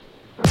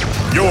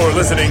You're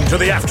listening to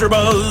the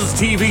AfterBuzz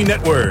TV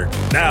Network,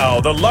 now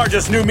the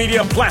largest new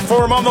media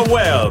platform on the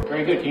web.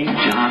 Very good, Dean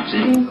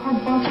Johnson.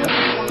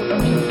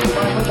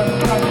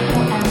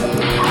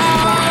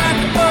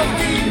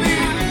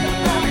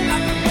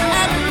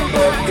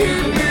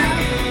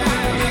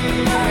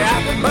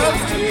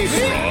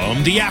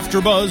 From the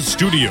AfterBuzz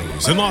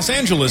Studios in Los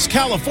Angeles,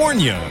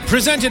 California,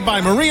 presented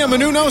by Maria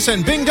Menounos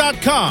and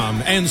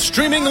Bing.com, and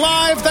streaming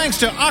live thanks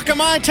to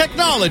Akamai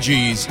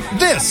Technologies,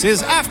 this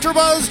is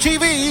AfterBuzz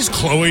TV's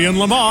Chloe and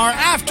Lamar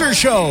After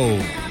Show.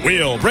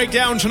 We'll break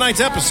down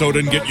tonight's episode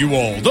and get you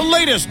all the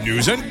latest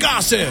news and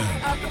gossip.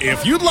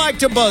 If you'd like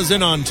to buzz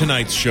in on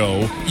tonight's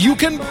show, you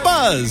can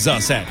buzz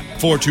us at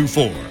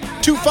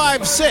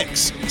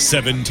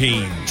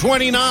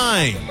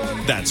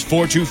 424-256-1729. That's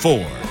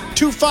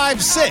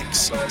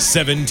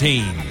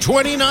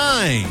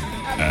 424-256-1729.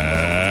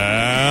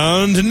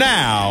 And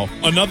now,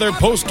 another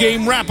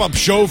post-game wrap-up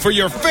show for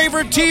your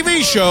favorite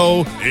TV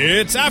show.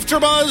 It's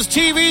AfterBuzz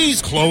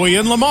TV's Chloe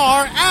and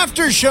Lamar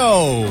After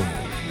Show.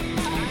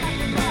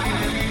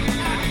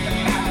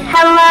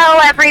 Hello,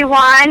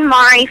 everyone.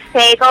 Mari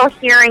Fagel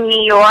here in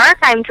New York.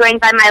 I'm joined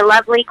by my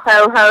lovely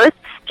co-host,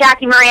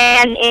 Jackie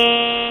Moran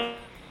in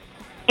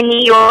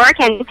New York,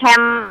 and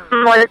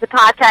Pamela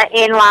Zapata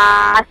in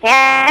Los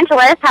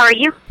Angeles. How are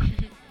you?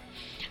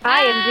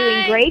 I am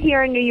doing great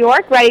here in New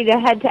York, ready to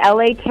head to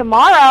LA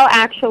tomorrow,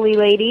 actually,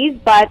 ladies,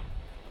 but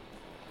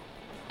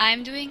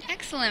I'm doing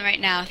excellent right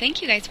now.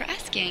 Thank you guys for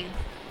asking.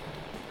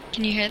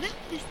 Can you hear that?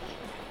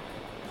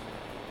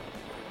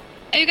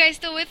 Are you guys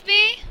still with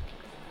me?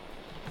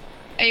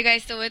 Are you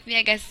guys still with me?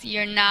 I guess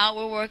you're not.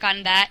 We'll work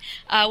on that.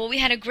 Well, we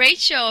had a great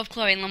show of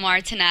Chloe and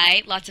Lamar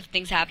tonight. Lots of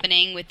things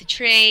happening with the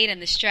trade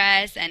and the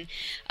stress, and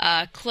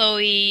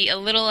Chloe a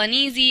little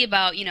uneasy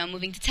about,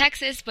 moving to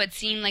Texas, but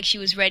seemed like she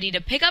was ready to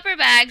pick up her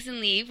bags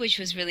and leave, which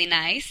was really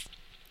nice.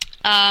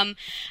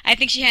 I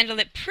think she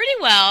handled it pretty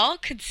well,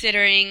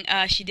 considering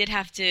she did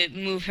have to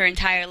move her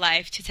entire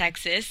life to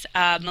Texas.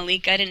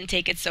 Malika didn't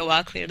take it so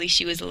well. Clearly,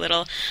 she was a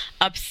little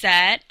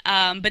upset.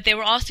 But they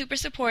were all super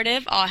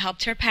supportive, all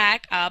helped her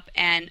pack up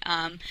and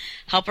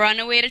help her on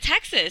her way to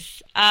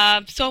Texas.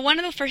 So one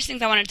of the first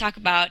things I want to talk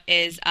about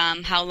is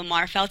how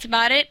Lamar felt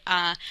about it.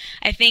 I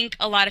think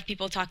a lot of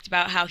people talked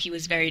about how he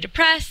was very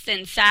depressed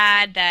and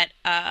sad that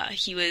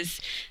he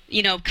was,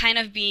 kind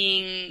of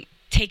being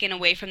taken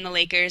away from the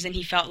Lakers, and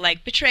he felt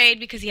like betrayed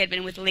because he had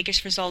been with the Lakers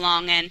for so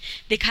long, and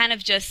they kind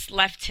of just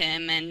left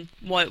him and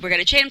we're going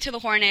to trade him to the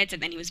Hornets,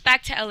 and then he was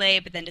back to LA,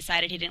 but then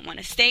decided he didn't want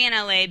to stay in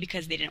LA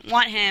because they didn't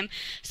want him,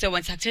 so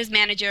went to talk to his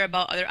manager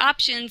about other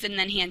options, and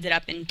then he ended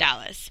up in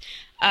Dallas.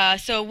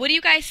 So what do you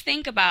guys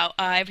think about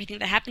everything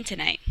that happened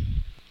tonight?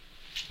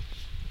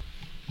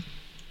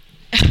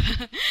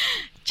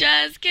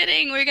 Just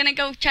kidding. We're going to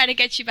go try to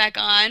get you back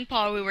on.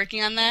 Paul, are we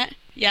working on that?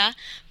 Yeah?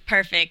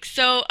 Perfect.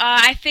 So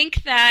I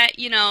think that,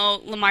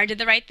 Lamar did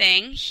the right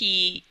thing.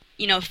 He,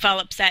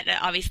 felt upset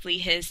that obviously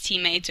his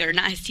teammates, or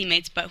not his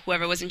teammates, but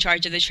whoever was in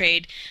charge of the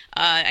trade,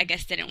 I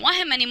guess didn't want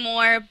him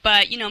anymore,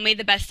 but, made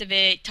the best of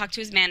it, talked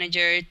to his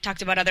manager,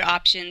 talked about other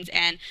options,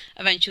 and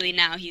eventually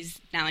he's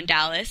now in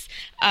Dallas.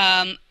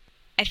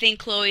 I think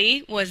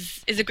Chloe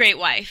is a great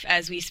wife,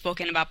 as we've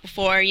spoken about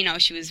before.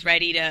 She was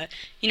ready to,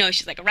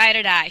 she's like a ride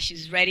or die.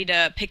 She's ready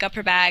to pick up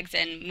her bags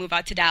and move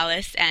out to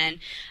Dallas, and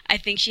I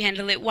think she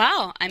handled it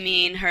well. I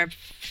mean, her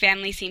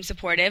family seemed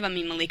supportive. I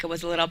mean, Malika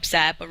was a little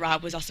upset, but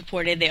Rob was all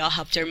supportive. They all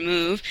helped her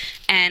move,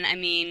 and I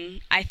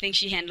mean, I think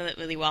she handled it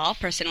really well.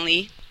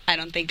 Personally, I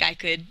don't think I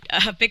could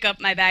pick up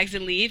my bags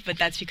and leave, but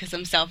that's because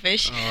I'm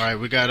selfish. All right,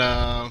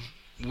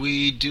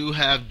 we do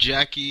have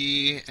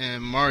Jackie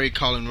and Mari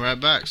calling right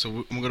back, so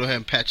I'm going to go ahead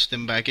and patch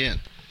them back in.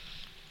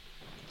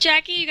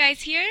 Jackie, you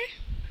guys here?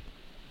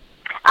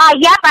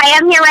 Yep, I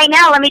am here right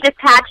now. Let me just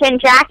patch in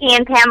Jackie,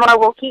 and Pamela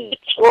will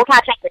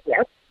catch up with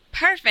you.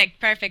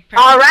 Perfect.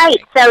 All right,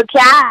 so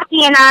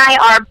Jackie and I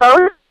are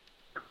both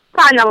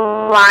on the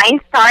line.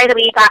 Sorry that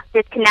we got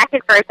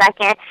disconnected for a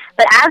second.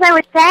 But as I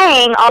was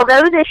saying,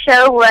 although this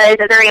show was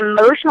a very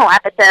emotional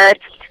episode,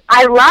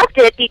 I loved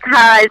it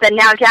because, and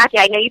now Jackie,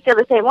 I know you feel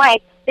the same way,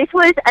 this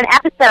was an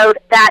episode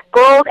that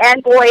girls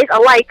and boys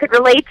alike could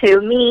relate to.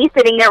 Me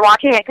sitting there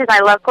watching it because I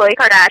love Khloe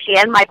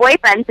Kardashian, my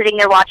boyfriend sitting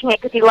there watching it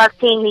because he loves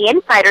seeing the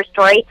insider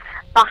story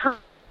behind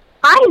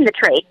the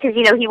trade, because,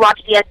 he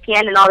watched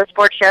ESPN and all the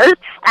sports shows,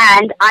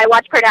 and I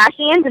watch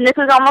Kardashians, and this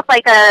was almost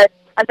like a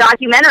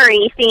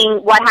documentary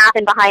seeing what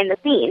happened behind the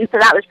scenes, so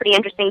that was pretty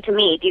interesting to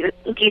me. Do you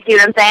see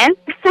what I'm saying?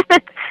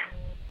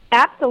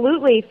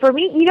 absolutely. For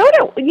me,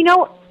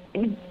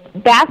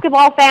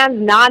 basketball fans,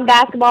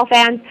 non-basketball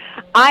fans,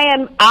 I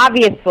am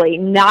obviously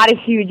not a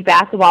huge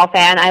basketball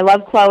fan. I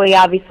love Chloe,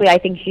 obviously. I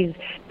think she's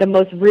the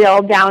most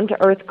real,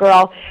 down-to-earth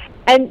girl.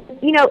 And,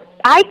 you know,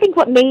 I think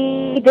what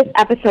made this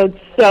episode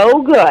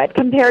so good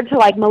compared to,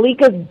 like,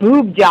 Malika's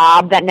boob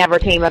job that never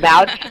came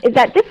about is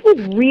that this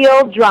was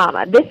real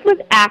drama. This was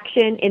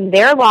action in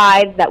their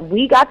lives that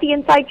we got the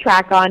inside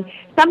track on,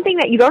 something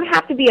that you don't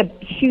have to be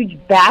a huge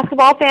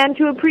basketball fan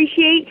to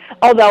appreciate,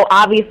 although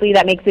obviously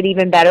that makes it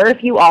even better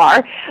if you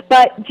are.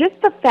 But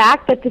just the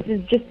fact that this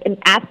is just an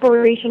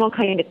aspirational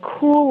kind of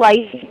cool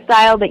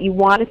lifestyle that you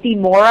want to see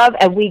more of,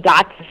 and we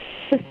got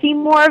to see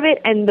more of it,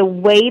 and the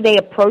way they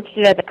approached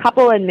it as a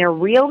couple and their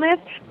realness,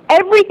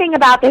 everything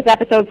about this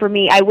episode for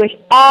me, I wish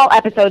all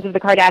episodes of The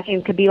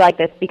Kardashians could be like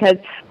this, because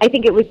I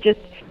think it was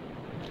just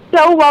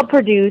so well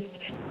produced,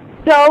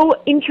 so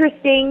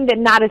interesting that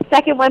not a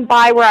second went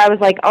by where I was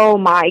like, oh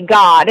my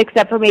God,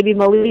 except for maybe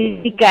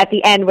Malika at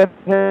the end with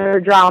her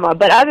drama.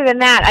 But other than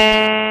that,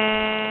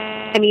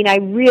 I mean, I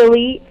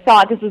really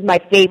thought this was my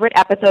favorite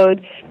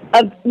episode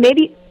of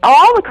maybe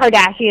all the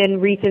Kardashian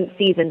recent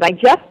seasons. I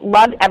just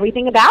loved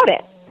everything about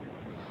it.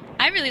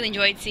 I really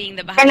enjoyed seeing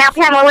the behind. And now,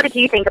 Pamela, what did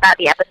you think about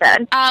the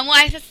episode? Well,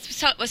 I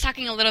was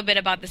talking a little bit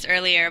about this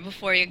earlier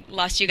before you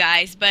lost you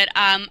guys, but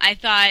I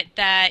thought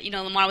that, you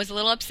know, Lamar was a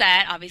little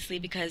upset, obviously,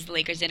 because the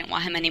Lakers didn't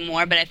want him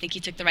anymore, but I think he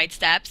took the right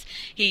steps.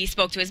 He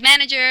spoke to his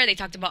manager, they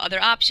talked about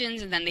other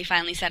options, and then they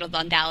finally settled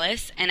on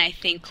Dallas, and I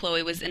think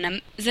Khloe is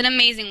an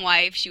amazing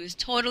wife. She was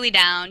totally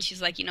down.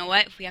 She's like, you know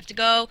what, if we have to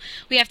go,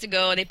 we have to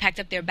go. They packed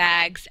up their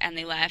bags, and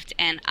they left,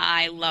 and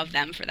I love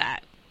them for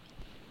that.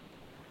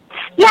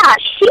 Yeah,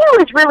 she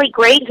was really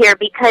great here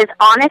because,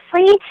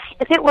 honestly,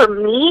 if it were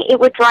me, it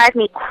would drive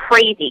me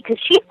crazy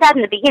because she said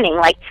in the beginning,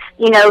 like,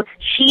 you know,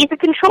 she's a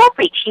control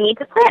freak. She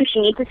needs a plan. She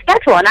needs a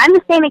schedule, and I'm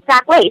the same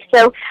exact way.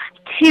 So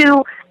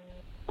to,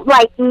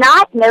 like,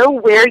 not know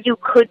where you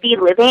could be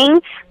living,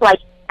 like,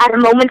 at a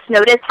moment's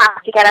notice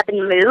have to get up and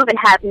move and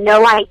have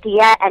no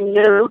idea and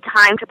no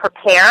time to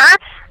prepare,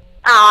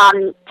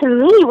 to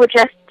me would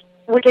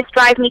just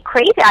drive me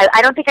crazy.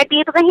 I don't think I'd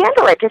be able to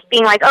handle it, just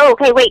being like, oh,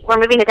 okay, wait, we're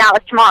moving to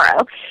Dallas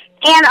tomorrow.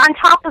 And on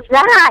top of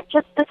that,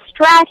 just the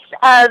stress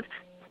of,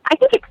 I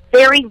think it's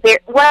very, very,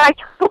 what I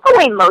took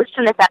away most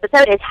from this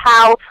episode is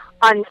how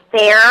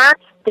unfair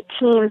the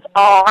teams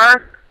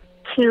are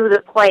to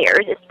the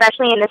players,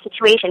 especially in this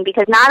situation,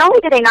 because not only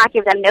do they not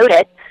give them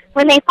notice,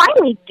 when they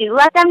finally do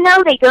let them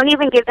know, they don't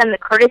even give them the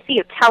courtesy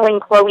of telling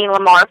Khloe and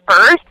Lamar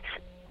first.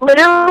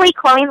 Literally,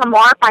 Khloe and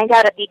Lamar find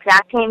out at the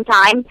exact same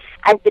time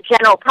as the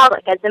general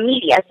public, as the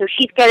media. So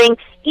she's getting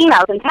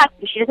emails and texts,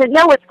 and she doesn't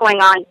know what's going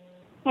on.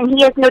 And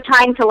he has no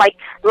time to, like,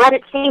 let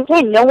it sink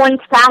in. No one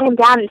sat him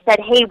down and said,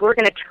 hey, we're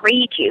going to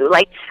trade you.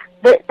 Like,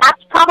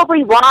 that's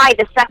probably why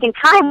the second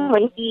time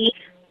when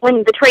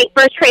the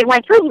first trade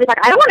went through, he was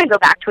like, I don't want to go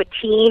back to a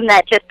team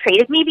that just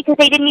traded me, because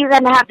they didn't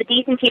even have the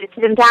decency to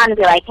sit him down and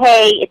be like,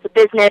 hey, it's a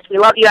business. We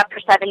love you after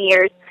 7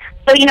 years.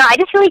 So, you know, I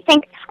just really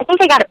think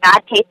I got a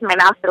bad taste in my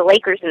mouth for the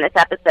Lakers in this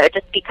episode,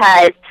 just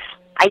because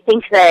I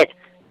think that,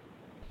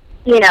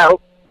 you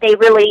know, they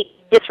really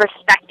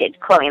disrespected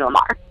Khloe and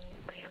Lamar.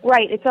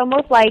 Right. It's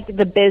almost like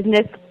the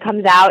business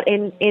comes out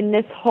in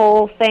this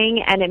whole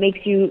thing, and it makes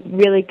you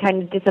really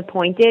kind of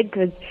disappointed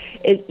because,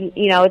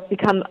 it's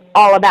become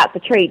all about the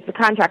trades, the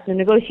contracts, the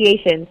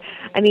negotiations.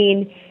 I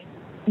mean,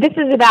 this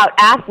is about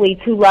athletes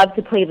who love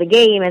to play the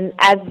game, and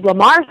as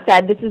Lamar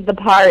said, this is the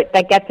part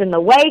that gets in the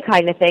way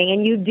kind of thing,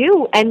 and you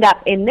do end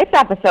up in this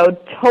episode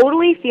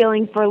totally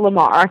feeling for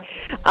Lamar,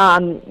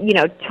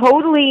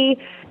 totally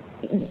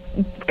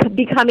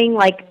becoming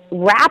like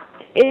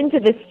wrapped into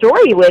the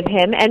story with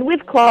him and with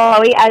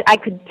Khloe. I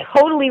could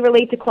totally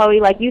relate to Khloe,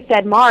 like you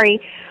said,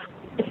 Mari.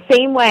 The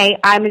same way,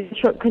 I'm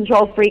a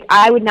control freak.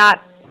 I would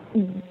not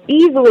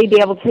easily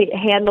be able to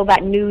handle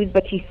that news,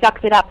 but she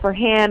sucks it up for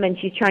him, and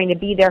she's trying to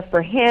be there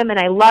for him, and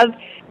I love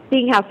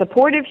seeing how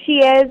supportive she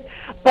is,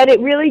 but it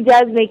really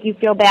does make you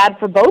feel bad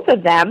for both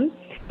of them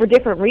for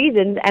different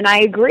reasons, and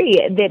I agree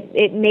that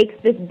it makes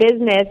this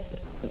business,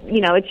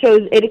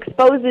 it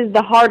exposes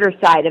the harder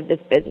side of this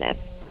business.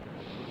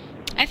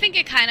 I think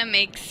it kind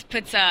of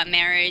puts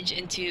marriage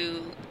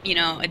into,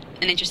 an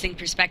interesting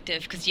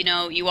perspective, because,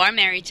 you are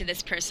married to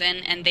this person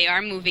and they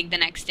are moving the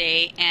next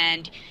day,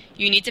 and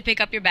you need to pick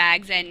up your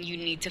bags and you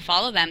need to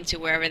follow them to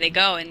wherever they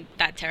go, and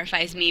that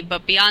terrifies me.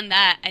 But beyond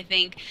that, I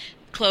think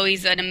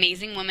Khloe's an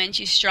amazing woman.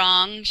 She's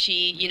strong.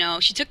 She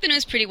took the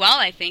news pretty well,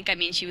 I think. I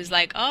mean, she was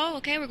like, oh,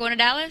 okay, we're going to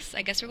Dallas.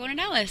 I guess we're going to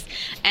Dallas.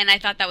 And I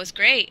thought that was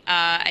great.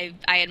 I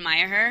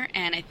admire her,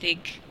 and I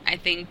think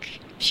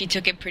she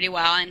took it pretty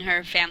well, and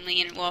her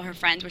family and, her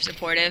friends were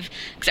supportive,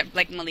 except,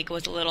 like, Malika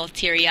was a little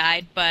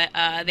teary-eyed, but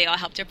they all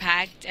helped her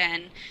pack,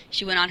 and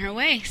she went on her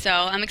way. So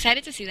I'm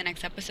excited to see the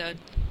next episode.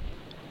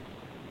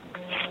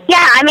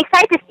 Yeah, I'm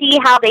excited to see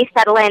how they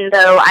settle in,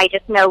 though I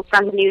just know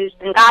from the news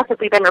and gossip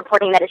we've been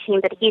reporting that it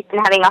seems that he's been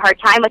having a hard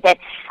time with it.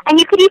 And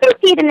you could even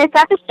see it in this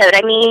episode.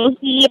 I mean,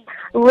 he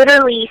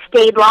literally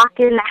stayed locked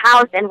in the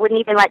house and wouldn't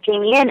even let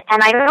Jamie in,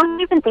 and I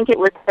don't even think it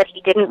was that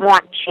he didn't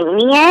want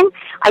Jamie in.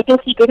 I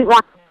think he didn't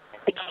want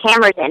the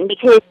cameras in,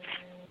 because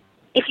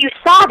if you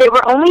saw, they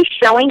were only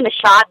showing the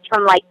shots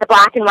from, like, the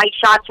black and white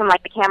shots from,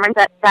 like, the cameras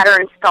that are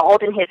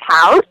installed in his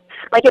house.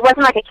 Like, it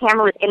wasn't like a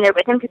camera was in there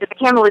with him, because if the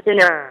camera was in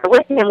there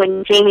with him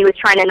when Jamie was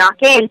trying to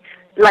knock in,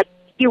 like,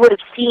 you would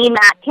have seen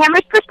that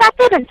camera's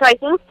perspective. And so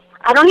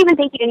I don't even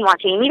think he didn't want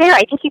Jamie there.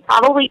 I think he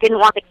probably didn't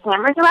want the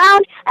cameras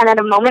around. And at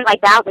a moment like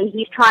that, when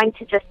he's trying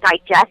to just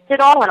digest it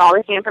all and all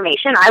this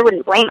information, I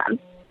wouldn't blame him.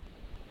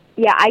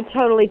 Yeah, I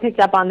totally picked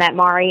up on that,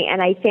 Mari.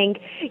 And I think,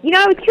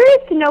 I was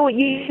curious to know what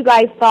you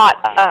guys thought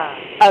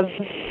of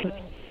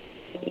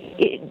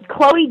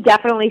Chloe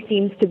definitely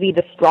seems to be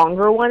the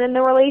stronger one in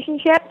the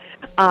relationship.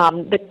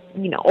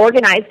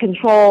 Organized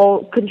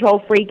control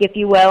freak, if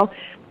you will.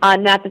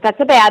 Not that that's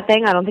a bad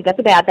thing. I don't think that's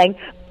a bad thing.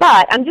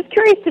 But I'm just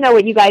curious to know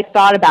what you guys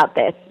thought about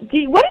this.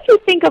 What did you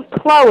think of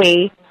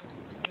Chloe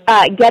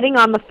getting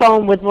on the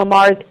phone with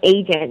Lamar's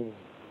agent?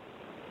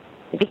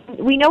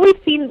 We know we've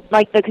seen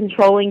like the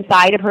controlling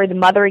side of her, the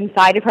mothering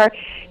side of her.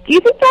 Do you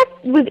think that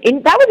was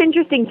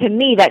interesting to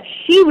me, that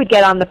she would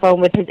get on the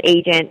phone with his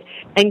agent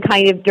and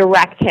kind of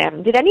direct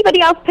him? Did anybody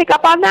else pick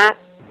up on that?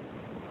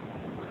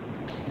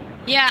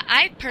 Yeah,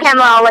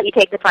 Pamela, I'll let you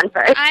take this one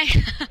first. I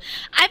thought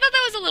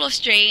that was a little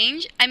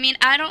strange. I mean,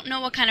 I don't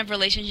know what kind of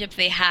relationship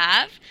they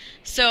have,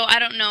 so I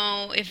don't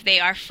know if they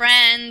are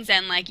friends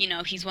and, like,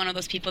 he's one of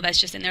those people that's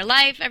just in their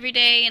life every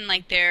day and,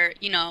 like, they're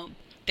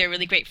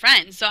really great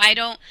friends. So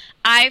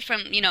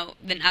from,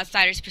 the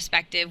outsider's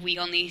perspective, we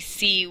only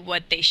see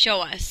what they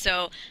show us.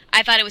 So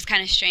I thought it was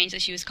kind of strange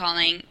that she was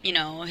calling,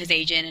 his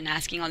agent and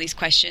asking all these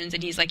questions.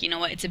 And he's like, you know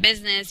what, it's a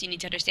business. You need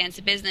to understand it's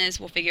a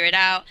business. We'll figure it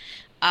out.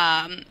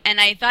 And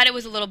I thought it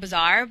was a little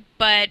bizarre,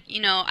 but,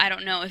 I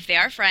don't know if they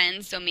are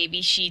friends, so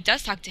maybe she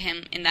does talk to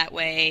him in that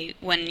way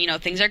when,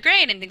 things are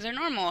great and things are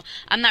normal.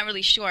 I'm not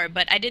really sure,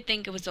 but I did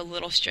think it was a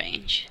little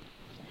strange.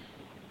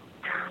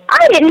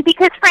 I didn't,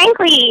 because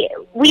frankly,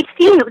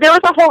 there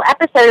was a whole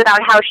episode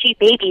about how she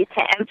babies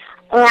him,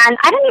 and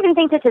I don't even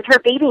think this is her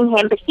babying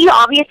him, but he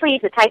obviously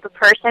is the type of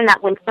person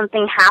that when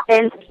something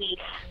happens he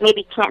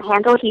maybe can't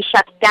handle, he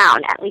shuts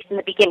down, at least in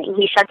the beginning.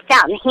 He shuts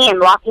down, him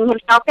locking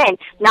himself in,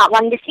 not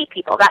wanting to see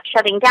people, that's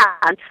shutting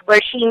down, where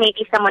she may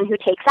be someone who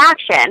takes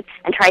action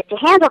and tries to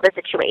handle the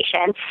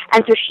situation,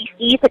 and so she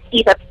sees that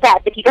he's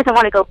upset, that he doesn't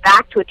want to go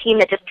back to a team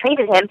that just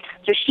traded him,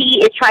 so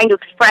she is trying to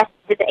express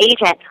to the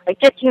agent, like,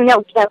 just he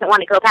doesn't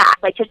want to go back,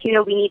 like, just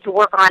we need to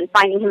work on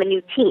finding him a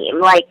new team,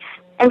 like.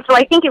 And so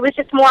I think it was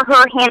just more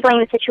her handling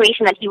the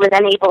situation that he was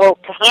unable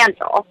to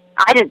handle.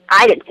 I didn't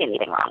see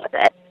anything wrong with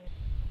it.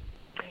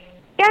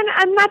 And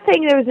I'm not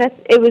saying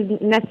it was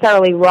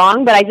necessarily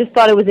wrong, but I just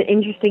thought it was an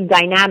interesting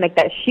dynamic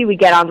that she would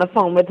get on the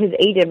phone with his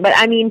agent. But,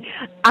 I mean,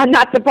 I'm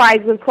not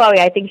surprised with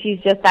Chloe. I think she's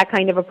just that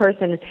kind of a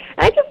person. And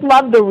I just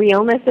love the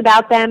realness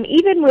about them,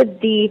 even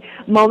with the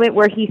moment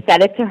where he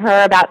said it to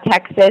her about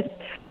Texas,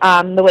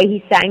 the way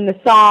he sang the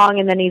song,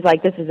 and then he's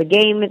like, this is a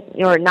game,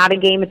 or not a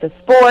game, it's a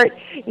sport.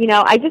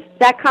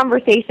 That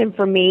conversation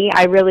for me,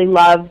 I really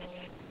loved.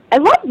 I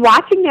loved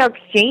watching their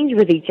exchange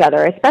with each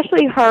other,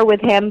 especially her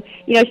with him.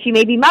 She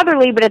may be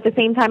motherly, but at the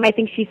same time, I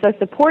think she's so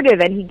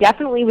supportive, and he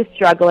definitely was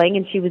struggling,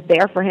 and she was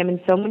there for him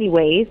in so many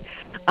ways.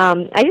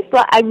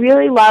 I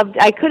really loved,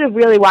 I could have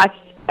really watched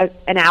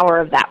an hour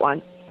of that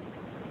one.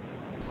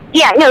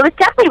 Yeah, no, it was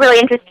definitely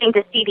really interesting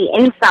to see the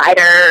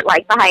insider,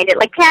 like, behind it.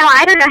 Like, Pamela,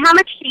 I don't know, how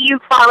much do you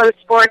follow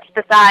sports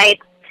besides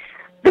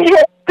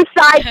this?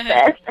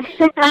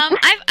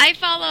 I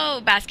follow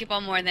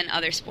basketball more than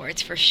other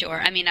sports, for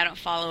sure. I mean, I don't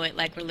follow it,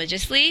 like,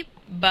 religiously,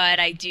 but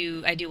I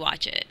do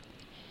watch it.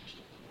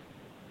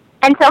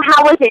 And so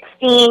how was it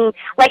seeing,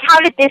 like, how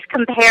did this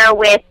compare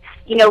with,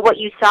 what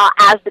you saw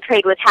as the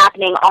trade was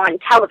happening on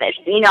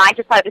television? I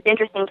just thought it was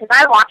interesting because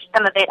I watched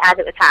some of it as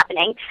it was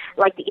happening,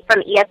 like from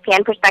the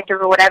ESPN perspective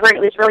or whatever, and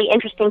it was really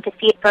interesting to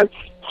see it from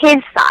his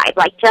side,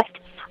 like just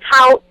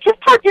how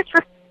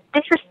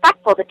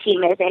disrespectful the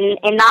team is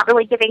and not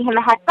really giving him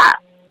a heads up.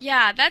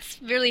 Yeah, that's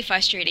really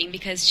frustrating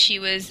because she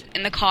was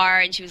in the car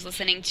and she was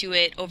listening to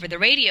it over the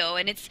radio,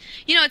 and it's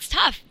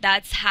tough.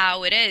 That's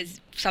how it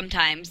is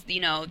sometimes. They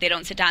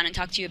don't sit down and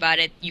talk to you about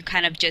it. You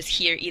kind of just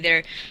hear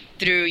either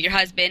through your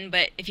husband,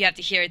 but if you have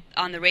to hear it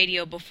on the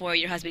radio before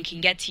your husband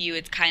can get to you,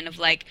 it's kind of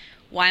like,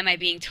 why am I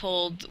being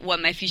told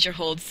what my future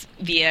holds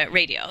via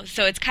radio?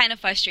 So it's kind of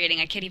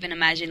frustrating. I can't even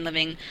imagine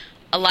living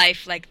a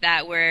life like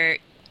that where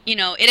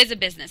it is a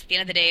business. At the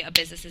end of the day, a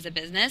business is a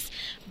business,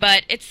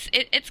 but it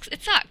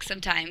sucks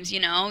sometimes.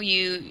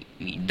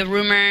 The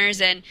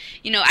rumors, and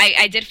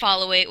I did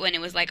follow it when I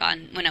was like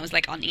on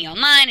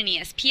EL9 and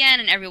ESPN,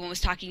 and everyone was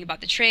talking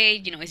about the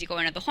trade. Is he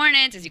going to the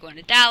Hornets? Is he going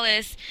to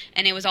Dallas?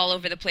 And it was all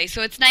over the place.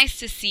 So it's nice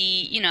to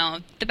see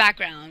the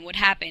background, what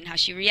happened, how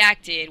she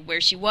reacted,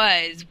 where she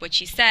was, what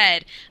she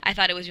said. I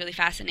thought it was really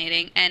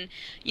fascinating, and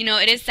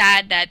it is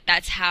sad that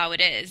that's how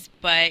it is.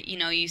 But you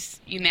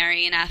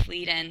marry an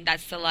athlete, and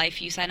that's the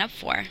life you sign up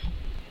for.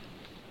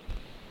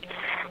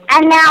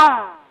 And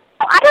now,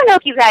 I don't know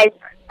if you guys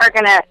are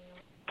gonna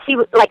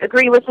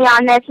agree with me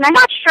on this, and I'm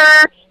not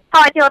sure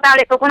how I feel about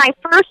it. But when I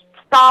first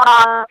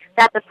saw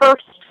that the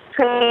first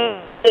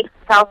trade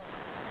fell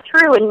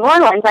through in New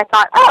Orleans, I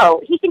thought,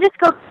 oh, he can just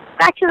go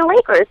back to the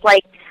Lakers.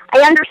 Like,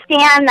 I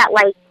understand that,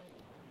 like,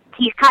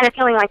 he's kind of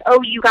feeling like, oh,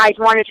 you guys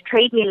wanted to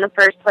trade me in the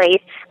first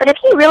place. But if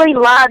he really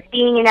loves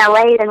being in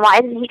LA, then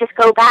why doesn't he just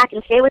go back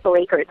and stay with the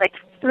Lakers? Like,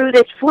 through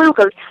this fluke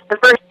of the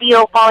first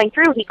deal falling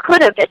through, he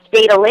could have just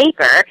stayed a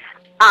Laker.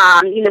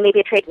 Maybe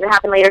a trade would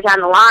happen later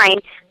down the line.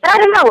 But I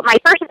don't know. My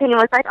first opinion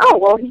was like, oh,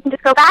 well, he can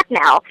just go back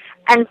now.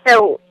 And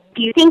so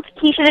do you think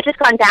he should have just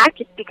gone back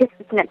just because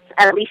he can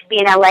at least be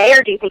in LA,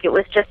 or do you think it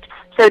was just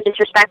so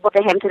disrespectful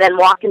to him to then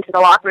walk into the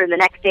locker room the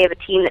next day of a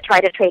team that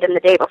tried to trade him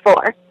the day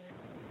before?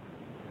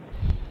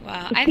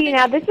 Wow.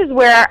 Now this is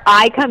where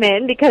I come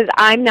in, because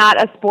I'm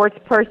not a sports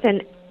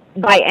person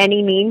by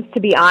any means,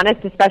 to be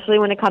honest, especially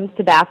when it comes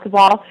to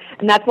basketball.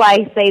 And that's why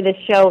I say this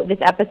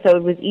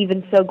episode was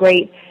even so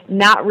great,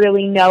 not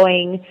really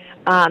knowing,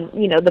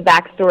 the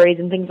backstories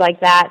and things like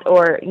that,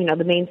 or,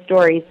 the main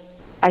stories,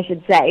 I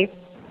should say.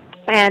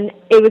 And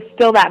it was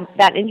still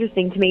that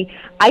interesting to me.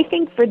 I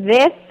think for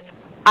this,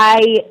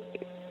 I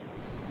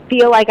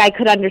feel like I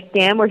could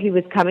understand where he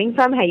was coming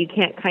from, how you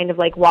can't kind of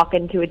like walk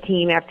into a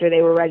team after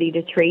they were ready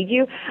to trade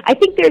you. I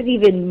think there's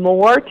even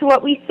more to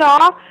what we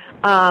saw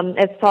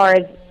as far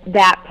as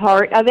that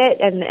part of it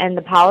and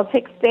the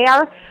politics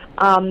there.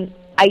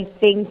 I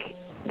think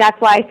that's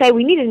why I say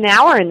we need an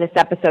hour in this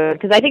episode,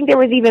 because I think there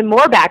was even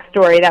more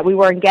backstory that we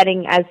weren't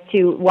getting as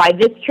to why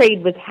this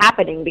trade was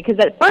happening. Because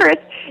at first,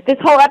 this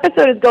whole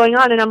episode is going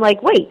on, and I'm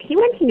like, wait, he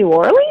went to New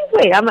Orleans?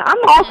 Wait, I'm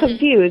all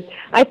confused.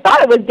 I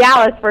thought it was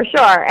Dallas for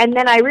sure, and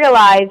then I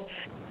realized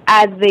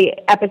as the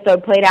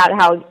episode played out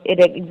how it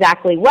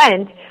exactly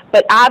went.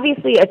 But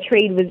obviously, it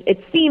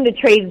seemed a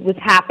trade was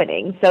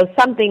happening, so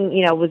something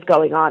was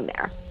going on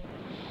there.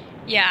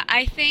 Yeah,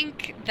 I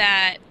think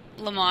that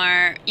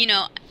Lamar,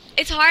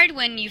 it's hard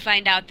when you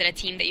find out that a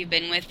team that you've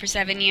been with for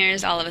 7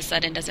 years all of a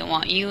sudden doesn't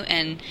want you,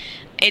 and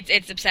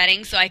it's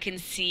upsetting. So I can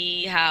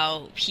see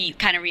how he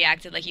kind of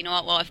reacted, like, you know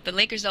what, well, if the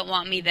Lakers don't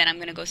want me, then I'm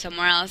going to go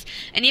somewhere else.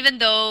 And even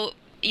though,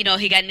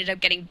 he ended up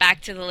getting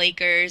back to the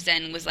Lakers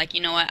and was like,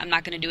 you know what, I'm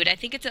not going to do it, I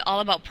think it's all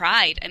about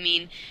pride. I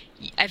mean,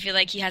 I feel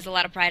like he has a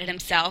lot of pride in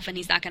himself, and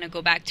he's not going to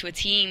go back to a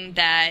team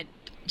that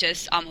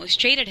just almost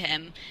traded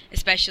him,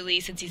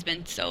 especially since he's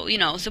been so,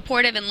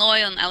 supportive and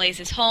loyal, and LA's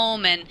his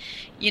home. And,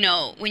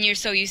 when you're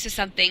so used to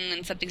something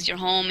and something's your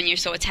home and you're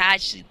so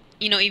attached,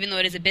 even though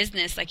it is a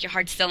business, like, your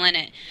heart's still in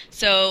it.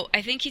 So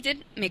I think he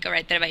did make a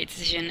right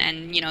decision,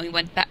 and, he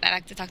went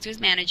back to talk to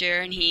his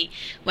manager, and he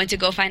went to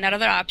go find out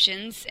other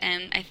options,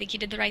 and I think he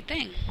did the right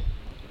thing.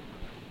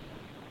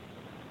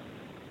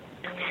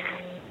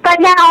 But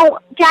now,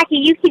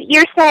 Jackie,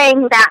 you're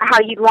saying that how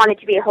you'd want it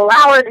to be a whole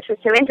hour. This was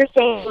so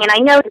interesting, and I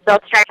know that they'll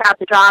stretch out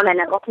the drama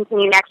and it will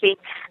continue next week.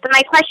 But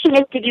my question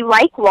is, did you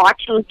like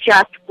watching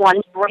just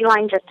one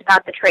storyline, just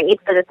about the trade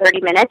for the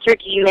 30 minutes, or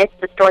do you miss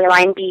the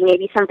storyline being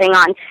maybe something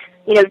on,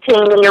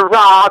 Jamie or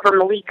Rob or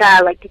Malika?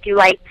 Like, did you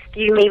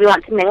maybe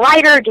want something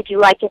lighter, or did you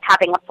like it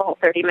having a full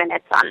 30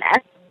 minutes on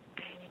this?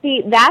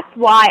 See, that's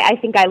why I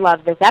think I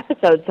love this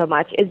episode so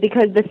much, is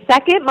because the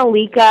second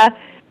Malika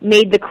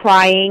made the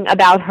crying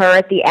about her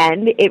at the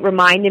end, it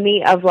reminded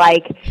me of,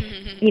 like,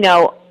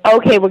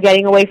 okay, we're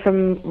getting away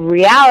from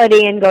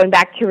reality and going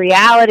back to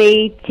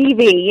reality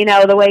TV,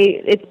 the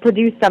way it's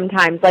produced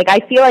sometimes. Like, I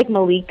feel like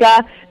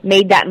Malika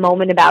made that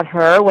moment about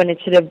her when it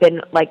should have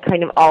been, like,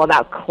 kind of all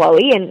about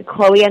Chloe, and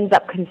Chloe ends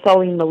up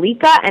consoling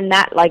Malika, and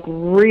that, like,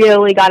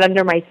 really got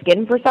under my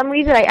skin for some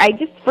reason.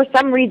 For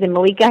some reason,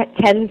 Malika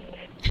tends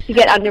to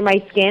get under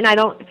my skin. I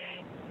don't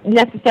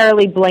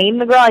necessarily blame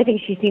the girl. I think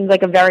she seems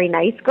like a very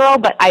nice girl,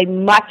 but I'd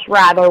much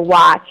rather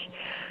watch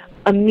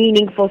a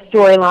meaningful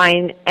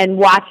storyline and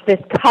watch this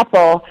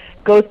couple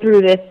go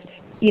through this,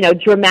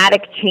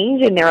 dramatic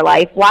change in their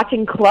life.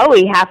 Watching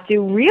Chloe have to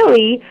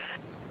really,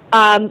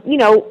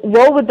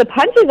 roll with the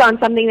punches on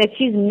something that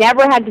she's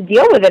never had to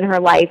deal with in her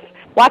life.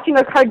 Watching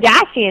a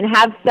Kardashian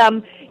have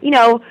some,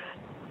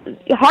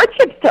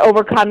 hardships to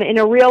overcome in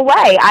a real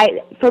way.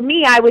 For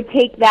me, I would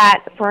take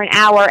that for an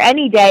hour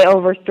any day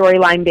over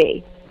storyline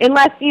B.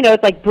 Unless,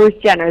 it's like Bruce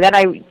Jenner, that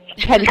I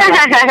tend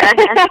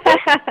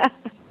to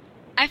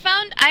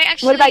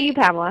What about you,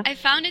 Pamela? I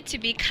found it to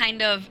be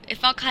it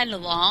felt kind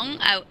of long.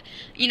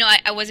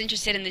 I was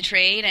interested in the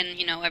trade and,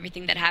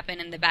 everything that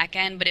happened in the back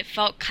end, but it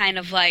felt kind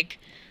of like,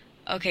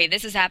 okay,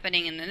 this is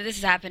happening, and then this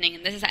is happening,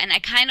 and I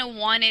kind of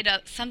wanted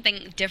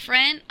something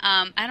different.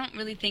 I don't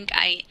really think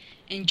I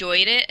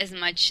enjoyed it as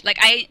much. Like,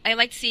 I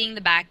liked seeing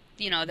the back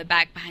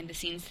behind the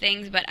scenes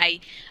things, but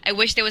I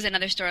wish there was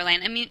another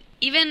storyline. I mean,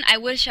 even I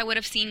wish I would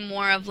have seen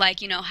more of, like,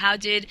 how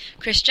did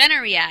Kris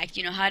Jenner react?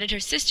 How did her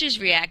sisters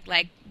react?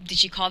 Like, did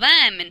she call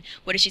them, and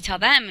what did she tell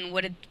them, and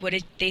what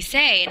did they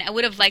say? And I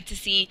would have liked to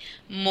see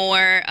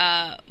more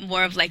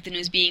of, like, the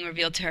news being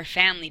revealed to her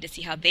family, to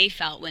see how they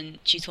felt when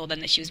she told them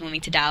that she was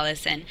moving to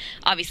Dallas. And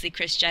obviously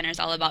Kris Jenner is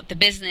all about the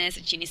business,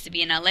 and she needs to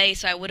be in LA,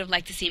 so I would have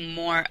liked to see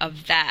more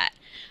of that.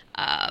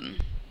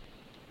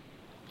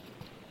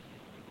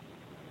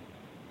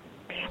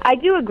 I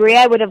do agree.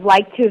 I would have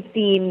liked to have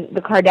seen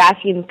the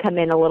Kardashians come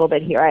in a little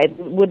bit here. I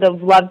would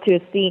have loved to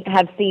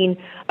have seen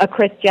a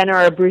Kris Jenner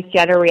or a Bruce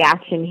Jenner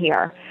reaction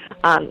here.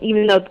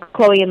 Even though it's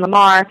Khloe and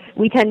Lamar,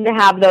 we tend to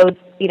have those,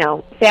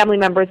 family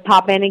members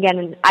pop in again.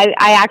 And I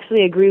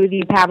actually agree with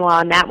you, Pamela,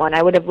 on that one.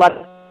 I would have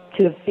loved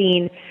to have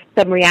seen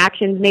some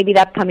reactions. Maybe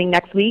that's coming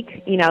next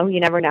week. You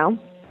never know.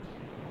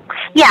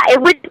 Yeah, it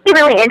would be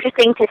really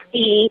interesting to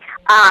see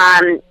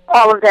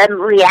all of them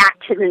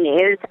react to the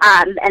news.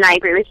 And I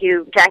agree with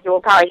you, Jackie.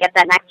 We'll probably get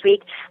that next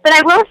week. But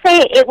I will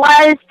say it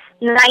was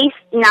nice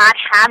not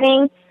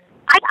having.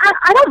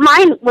 I don't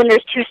mind when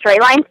there's two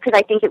storylines because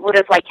I think it would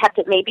have kept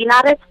it maybe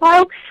not as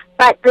slow.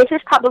 But this is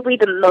probably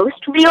the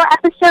most real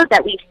episode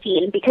that we've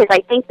seen because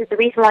I think that the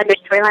reason why there's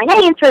storyline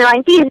A and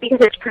storyline B is because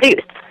it's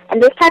produced.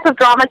 And this type of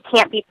drama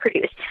can't be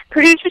produced.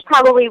 Producers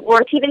probably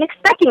weren't even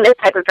expecting this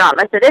type of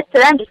drama, so this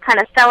to them just kind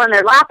of fell in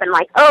their lap and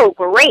oh,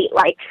 great,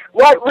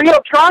 what real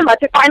drama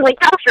to finally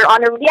capture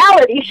on a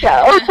reality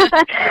show.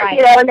 Right.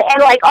 And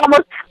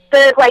almost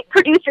the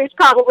producers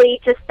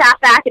probably just sat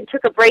back and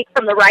took a break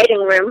from the writing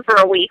room for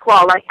a week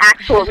while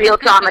actual real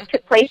drama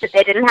took place that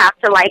they didn't have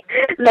to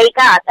make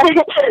up.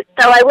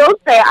 So I will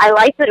say I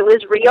like that it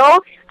was real.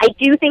 I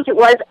do think it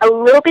was a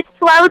little bit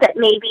slow that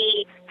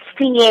maybe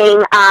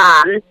seeing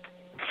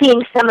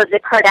some of the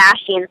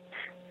Kardashians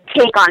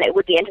take on it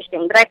would be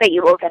interesting, but I bet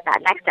you will get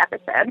that next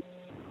episode.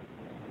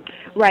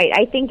 Right.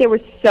 I think there was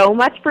so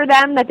much for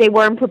them that they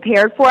weren't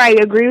prepared for. I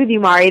agree with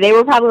you, Mari. They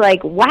were probably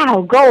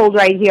wow, gold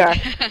right here.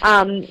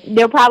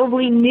 They're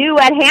probably new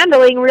at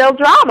handling real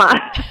drama.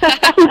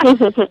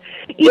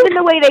 Even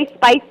the way they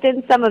spiced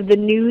in some of the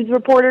news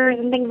reporters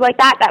and things like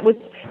that,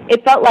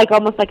 it felt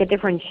almost like a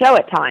different show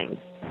at times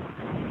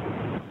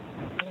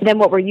than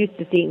what we're used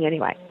to seeing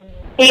anyway.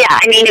 Yeah,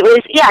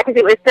 because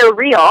it was so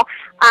real.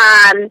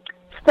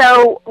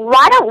 So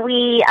why don't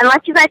we,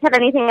 unless you guys have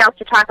anything else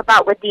to talk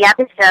about with the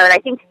episode, I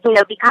think,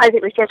 because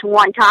it was just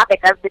one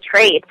topic of the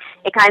trade,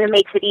 it kind of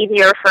makes it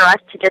easier for us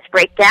to just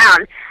break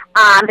down.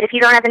 But if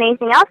you don't have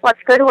anything else, let's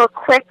go to a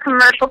quick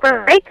commercial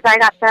break, because I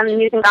got some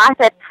news and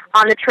gossip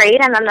on the trade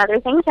and on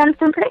other things and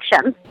some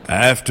predictions.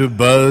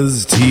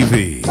 AfterBuzz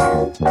TV.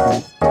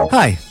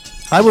 Hi,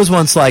 I was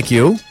once like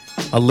you.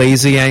 A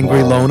lazy,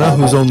 angry loner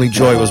whose only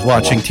joy was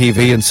watching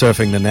TV and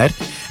surfing the net.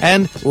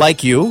 And,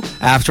 like you,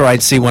 after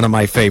I'd see one of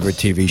my favorite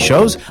TV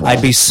shows,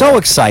 I'd be so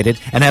excited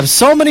and have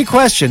so many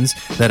questions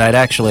that I'd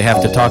actually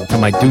have to talk to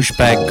my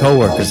douchebag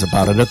coworkers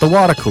about it at the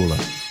water cooler.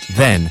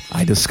 Then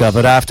I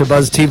discovered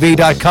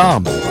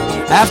AfterBuzzTV.com.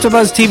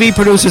 AfterBuzz TV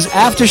produces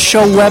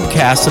after-show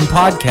webcasts and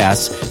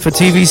podcasts for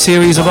TV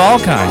series of all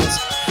kinds,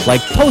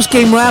 like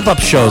post-game wrap-up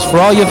shows for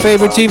all your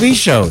favorite TV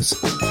shows.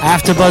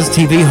 AfterBuzz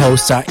TV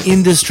hosts are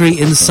industry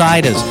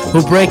insiders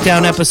who break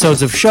down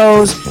episodes of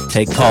shows,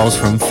 take calls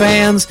from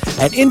fans,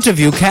 and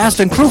interview cast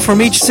and crew from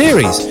each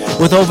series,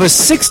 with over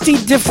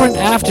 60 different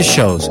after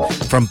shows,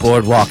 from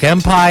Boardwalk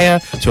Empire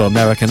to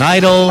American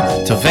Idol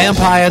to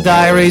Vampire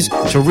Diaries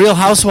to Real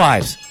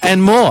Housewives,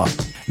 and more.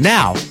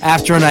 Now,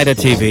 after a night of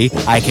TV,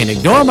 I can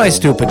ignore my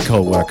stupid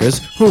coworkers,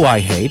 who I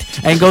hate,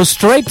 and go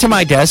straight to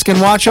my desk and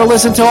watch or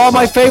listen to all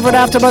my favorite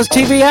AfterBuzz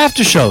TV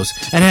after shows,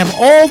 and have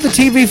all the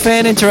TV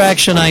fan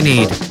interaction I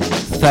need.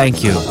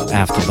 Thank you,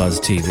 AfterBuzz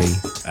TV.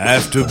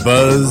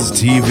 AfterBuzz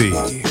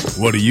TV.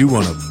 What do you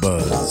want to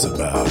buzz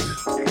about?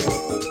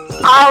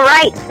 All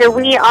right, so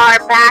we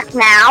are back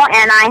now,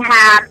 and I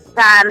have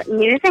some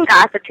news and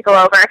gossip to go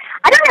over.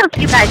 I don't know if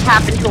you guys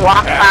happened to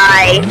walk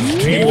by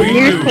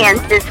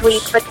newsstands this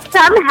week, but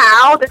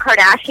somehow the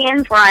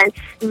Kardashians were on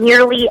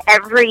nearly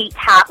every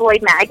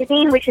tabloid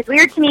magazine, which is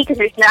weird to me because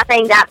there's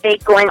nothing that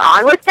big going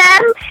on with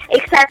them,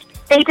 except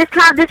they just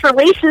have this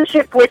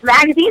relationship with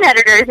magazine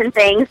editors and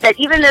things that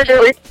even though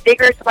there was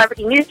bigger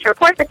celebrity news to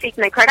report this week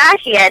than the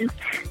Kardashians,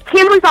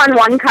 Kim was on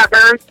one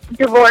cover,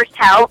 Divorced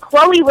Hell,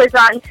 Khloe was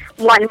on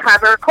one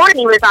cover,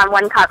 Kourtney was on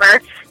one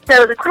cover.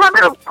 So the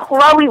cover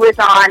Khloe was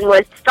on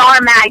was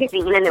Star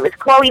Magazine, and it was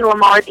Khloe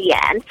Lamar at the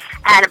end.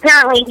 And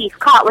apparently he's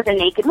caught with a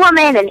naked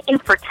woman, and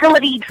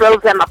infertility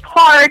drove them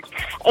apart,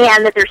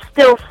 and that they're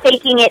still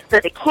faking it for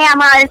the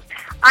cameras.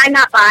 I'm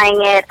not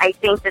buying it. I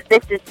think that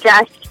this is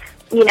just,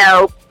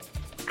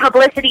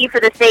 publicity for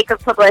the sake of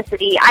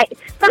publicity.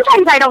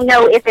 Sometimes I don't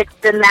know if it's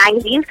the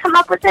magazines come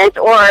up with this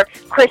or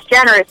Kris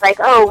Jenner is like,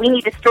 oh, we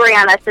need a story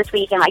on us this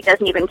week and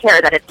doesn't even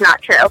care that it's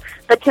not true.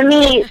 But to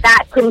me,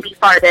 that couldn't be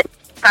farthest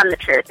from the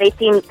truth. They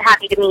seem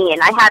happy to me,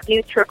 and I have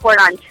news to report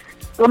on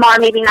Lamar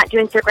maybe not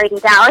doing so great in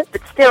Dallas, but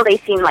still they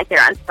seem like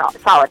they're on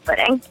solid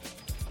footing.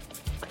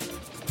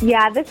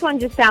 Yeah, this one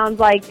just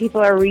sounds like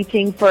people are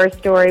reaching for a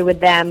story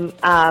with them.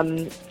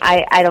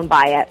 I don't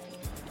buy it.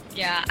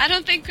 Yeah, I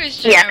don't think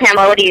Kris Jenner... Yeah,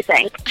 Pamela, what do you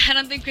think? I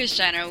don't think Kris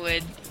Jenner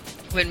would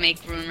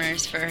make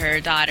rumors for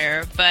her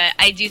daughter, but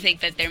I do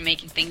think that they're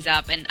making things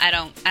up, and I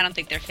don't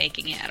think they're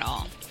faking it at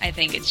all. I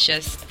think it's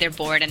just they're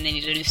bored and they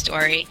need a new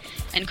story,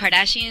 and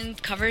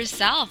Kardashian covers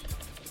sell.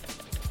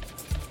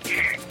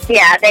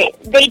 Yeah,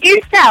 they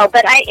do sell,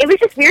 but it was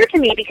just weird to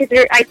me because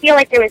I feel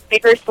like there was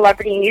bigger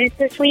celebrity news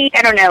this week.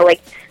 I don't know,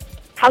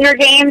 Hunger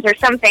Games or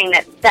something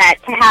that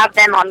to have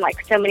them on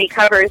like so many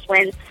covers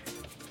when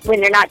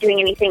they're not doing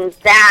anything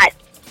that,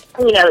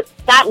 you know,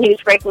 that news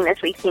breaking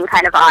this week seemed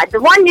kind of odd. The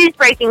one news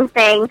breaking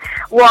thing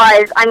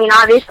was, I mean,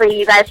 obviously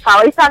you guys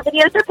probably saw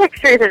videos or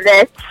pictures of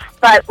this,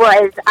 but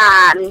was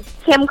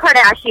Kim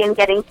Kardashian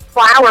getting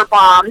flower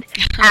bombed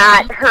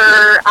at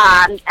her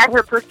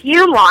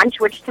perfume launch,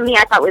 which to me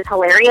I thought was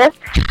hilarious.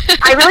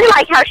 I really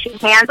like how she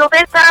handled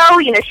it, though.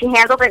 You know, she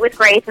handled it with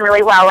grace and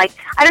really well. Like,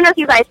 I don't know if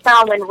you guys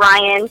saw when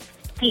Ryan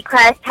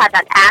Seacrest had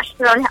that ash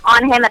thrown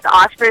on him at the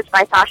Oscars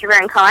by Sacha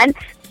Baron Cohen.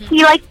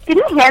 He, like,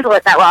 didn't handle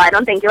it that well, I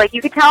don't think. Like,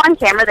 you could tell on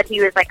camera that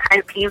he was, like, kind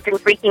of peeved and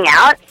freaking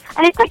out.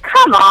 And it's like,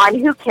 come on,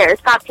 who cares?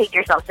 Stop taking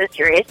yourself so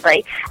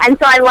seriously. And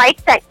so I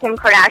liked that Kim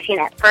Kardashian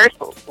at first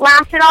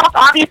laughed it off.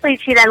 Obviously,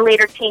 she then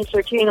later changed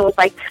her tune and was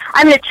like,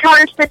 I'm going to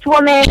charge this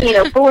woman, you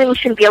know, bullying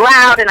shouldn't be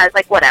allowed. And I was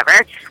like, whatever.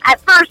 At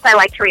first, I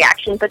liked her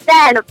reaction. But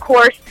then, of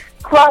course,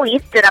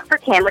 Khloe stood up for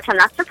Kim, which I'm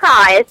not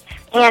surprised.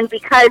 And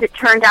because it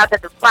turned out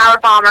that the flower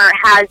bomber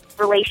has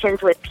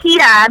relations with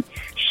PETA,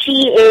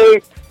 she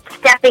is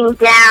stepping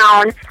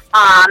down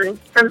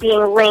from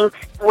being linked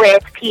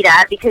with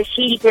PETA because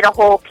she did a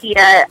whole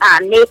PETA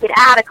naked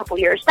ad a couple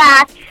years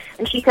back.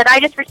 And she said, I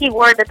just received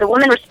word that the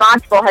woman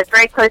responsible has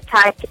very close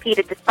ties to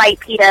PETA despite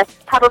PETA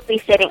publicly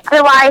stating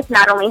otherwise.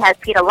 Not only has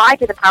PETA lied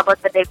to the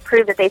public, but they've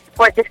proved that they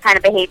support this kind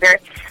of behavior.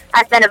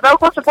 I've been a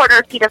vocal supporter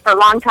of PETA for a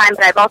long time,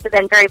 but I've also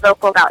been very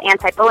vocal about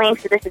anti-bullying,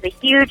 so this is a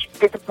huge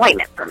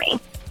disappointment for me.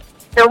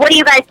 So what do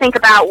you guys think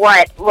about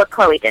what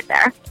Khloe did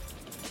there?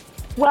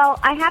 Well,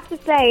 I have to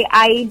say,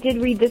 I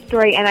did read this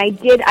story, and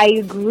I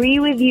agree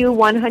with you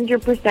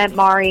 100%,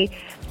 Mari,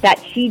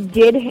 that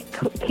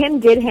Kim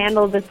did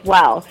handle this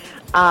well.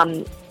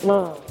 When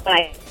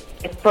I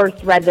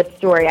first read this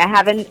story, I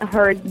haven't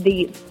heard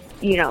the,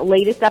 you know,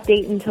 latest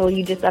update until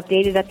you just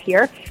updated us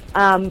here.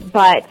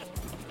 But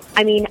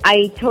I mean,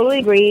 I totally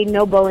agree.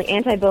 No bullying,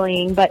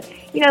 anti-bullying, but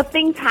you know,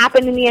 things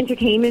happen in the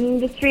entertainment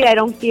industry. I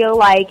don't feel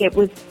like it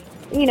was,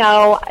 you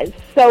know,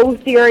 so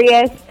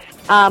serious.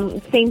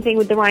 Same thing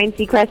with the Ryan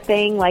Seacrest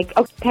thing. Like,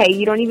 okay,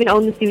 you don't even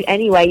own the suit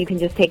anyway. You can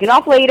just take it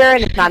off later,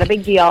 and it's not a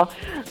big deal.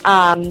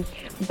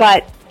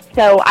 But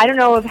so I don't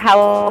know of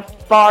how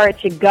far it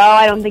should go.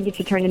 I don't think it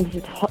should turn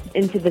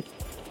into this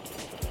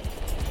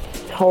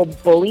whole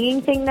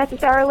bullying thing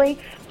necessarily.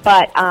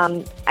 But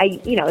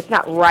it's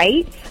not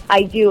right.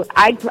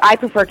 I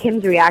prefer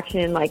Kim's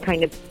reaction, like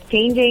kind of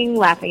changing,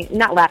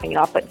 not laughing it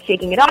off, but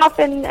shaking it off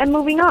and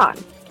moving on.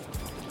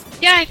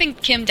 Yeah, I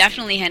think Kim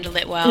definitely handled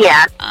it well.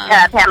 Yeah,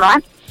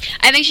 Pamela?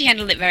 I think she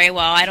handled it very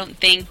well. I don't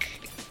think...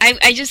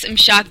 I just am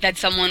shocked that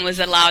someone was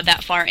allowed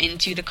that far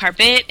into the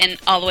carpet and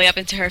all the way up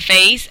into her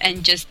face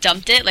and just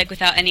dumped it, like,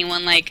 without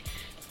anyone, like,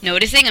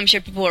 noticing. I'm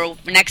sure people were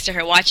next to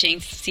her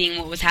watching, seeing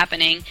what was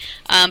happening.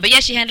 But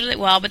yeah, she handled it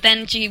well. But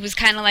then she was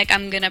kind of like,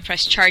 I'm going to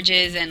press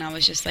charges, and I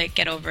was just like,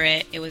 get over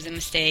it. It was a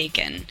mistake.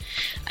 And,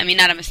 I mean,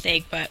 not a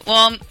mistake, but,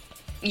 well...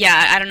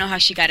 Yeah, I don't know how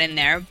she got in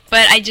there,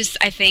 but I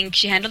think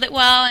she handled it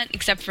well,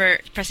 except for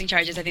pressing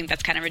charges. I think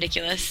that's kind of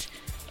ridiculous.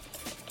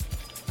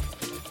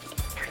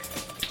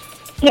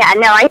 Yeah,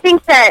 no, I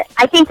think that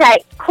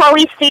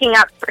Khloe speaking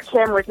up for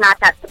Kim was not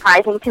that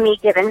surprising to me,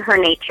 given her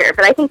nature.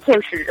 But I think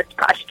Kim should have just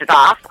brushed it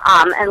off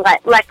and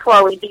let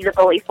Khloe be the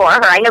bully for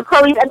her. I know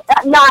Khloe's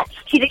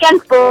she's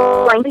against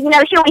bullying, but you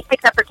know she always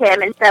sticks up for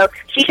Kim, and so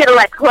she should have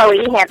let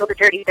Khloe handle the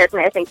dirty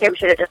business, and Kim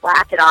should have just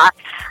laughed it off.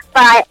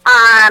 But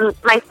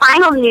my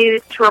final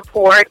news to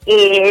report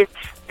is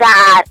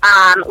that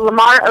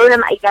Lamar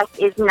Odom, I guess,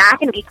 is not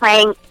going to be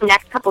playing the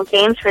next couple of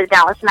games for the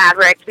Dallas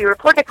Mavericks. We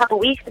reported a couple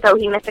weeks ago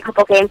he missed a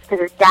couple of games because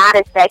his dad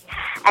is sick.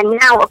 And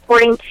now,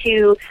 according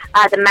to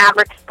the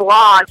Mavericks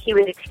blog, he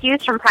was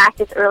excused from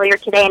practice earlier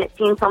today, and it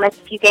seems he'll miss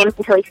a few games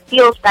until he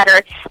feels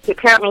better. He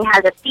apparently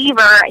has a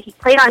fever. He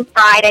played on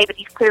Friday, but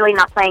he's clearly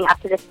not playing up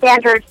to the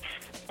standards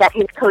that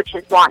his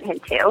coaches want him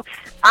to.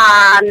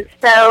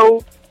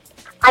 So...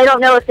 I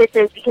don't know if this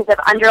is because of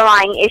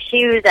underlying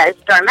issues, as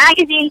Star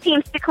Magazine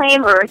seems to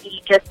claim, or if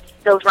he just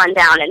feels run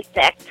down and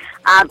sick.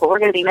 But we're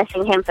going to be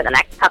missing him for the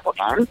next couple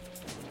games.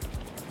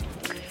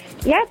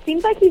 Yeah, it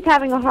seems like he's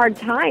having a hard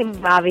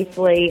time,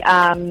 obviously.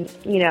 I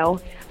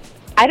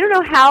don't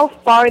know how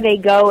far they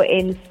go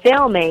in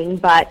filming,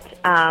 but,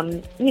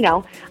 I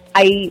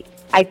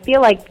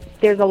feel like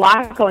there's a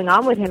lot going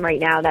on with him right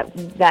now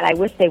that I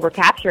wish they were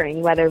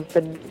capturing, whether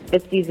for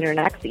this season or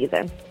next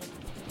season.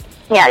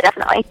 Yeah,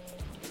 definitely.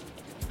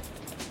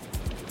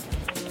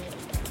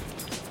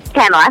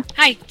 Pamela.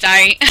 Hi,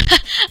 sorry.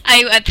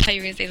 I thought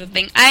you were going to say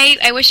something.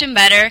 I wish him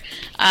better.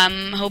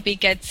 Hope he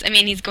gets... I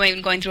mean, he's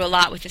going through a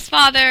lot with his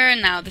father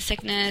and now the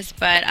sickness,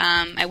 but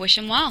I wish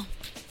him well.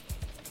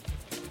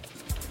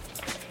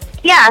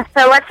 Yeah,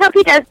 so let's hope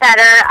he does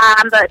better,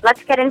 but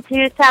let's get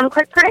into some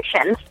quick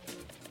predictions.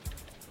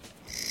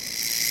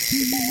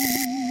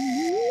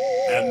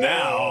 And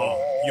now,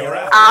 you're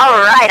after.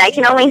 All right, I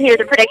can only hear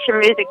the prediction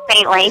music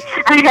faintly.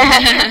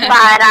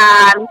 But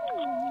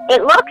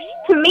it looks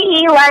to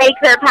me like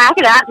they're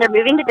packing up and they're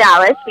moving to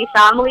Dallas. We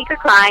saw Malika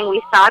crying.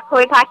 We saw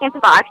Chloe packing up the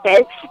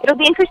boxes. It'll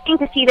be interesting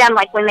to see them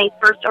like when they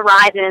first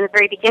arrived and in the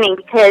very beginning,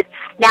 because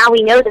now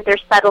we know that they're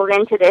settled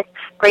into this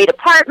great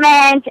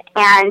apartment,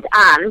 and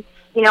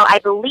I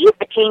believe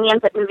that Jamie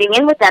ends up moving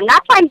in with them.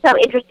 That's why I'm so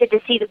interested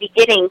to see the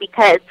beginning,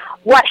 because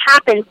what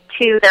happens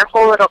to their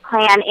whole little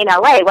clan in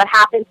LA? What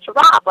happens to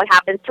Rob? What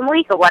happens to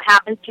Malika? What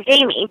happens to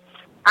Jamie?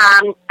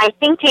 I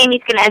think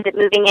Jamie's going to end up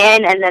moving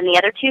in, and then the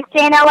other two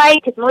stay in LA,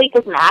 because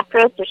Malika's an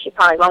actress, so she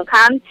probably won't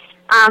come.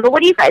 But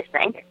what do you guys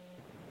think?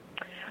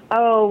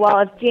 Oh, well,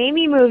 if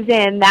Jamie moves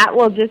in, that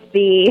will just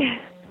be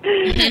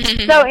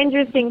so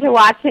interesting to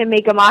watch him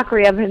make a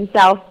mockery of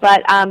himself.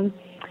 But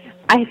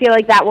I feel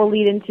like that will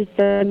lead into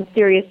some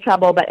serious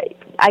trouble. But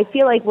I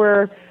feel like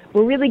we're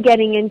really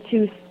getting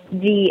into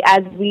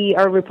as we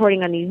are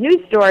reporting on these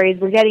news stories,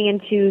 we're getting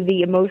into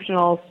the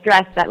emotional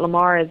stress that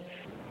Lamar is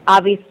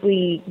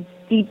obviously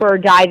deeper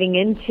diving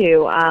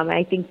into.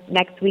 I think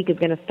next week is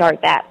going to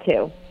start that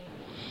too.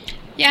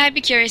 Yeah, I'd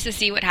be curious to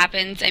see what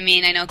happens. I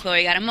mean, I know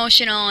Chloe got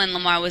emotional and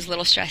Lamar was a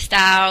little stressed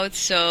out,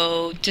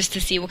 so just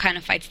to see what kind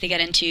of fights they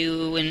get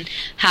into and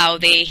how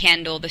they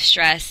handle the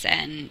stress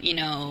and,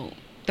 the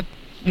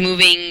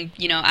moving,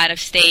 out of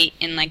state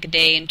in like a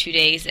day and 2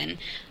 days, and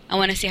I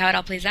want to see how it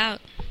all plays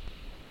out.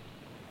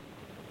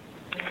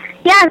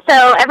 Yeah,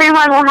 so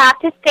everyone will have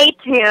to stay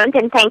tuned,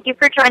 and thank you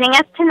for joining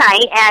us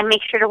tonight, and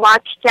make sure to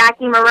watch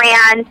Jackie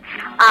Moran's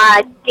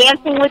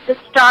Dancing with the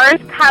Stars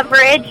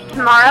coverage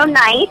tomorrow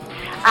night.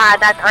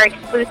 That's our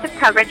exclusive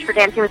coverage for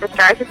Dancing with the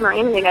Stars with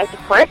Maria Menounos, of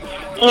course.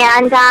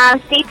 And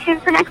stay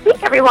tuned for next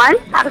week, everyone.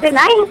 Have a good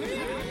night.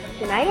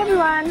 Good night,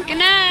 everyone. Good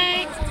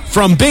night.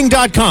 From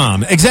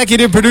Bing.com,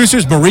 executive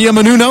producers Maria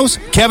Menounos,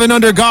 Kevin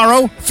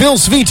Undergaro, Phil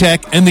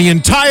Svitek, and the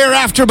entire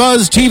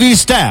AfterBuzz TV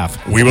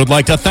staff, we would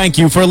like to thank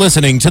you for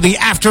listening to the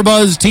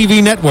AfterBuzz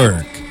TV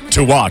network.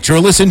 To watch or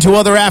listen to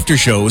other after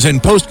shows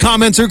and post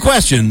comments or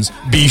questions,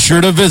 be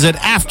sure to visit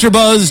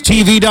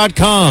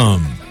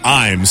AfterBuzzTV.com.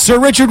 I'm Sir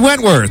Richard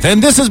Wentworth,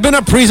 and this has been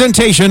a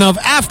presentation of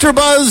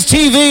AfterBuzz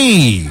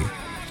TV.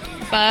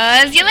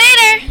 Buzz you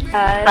later.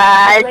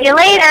 Buzz you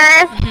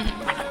later.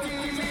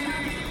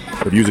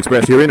 The views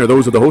expressed herein are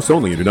those of the hosts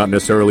only and do not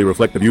necessarily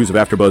reflect the views of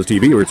AfterBuzz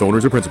TV or its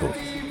owners or principals.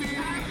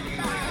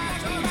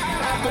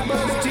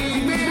 AfterBuzz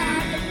TV.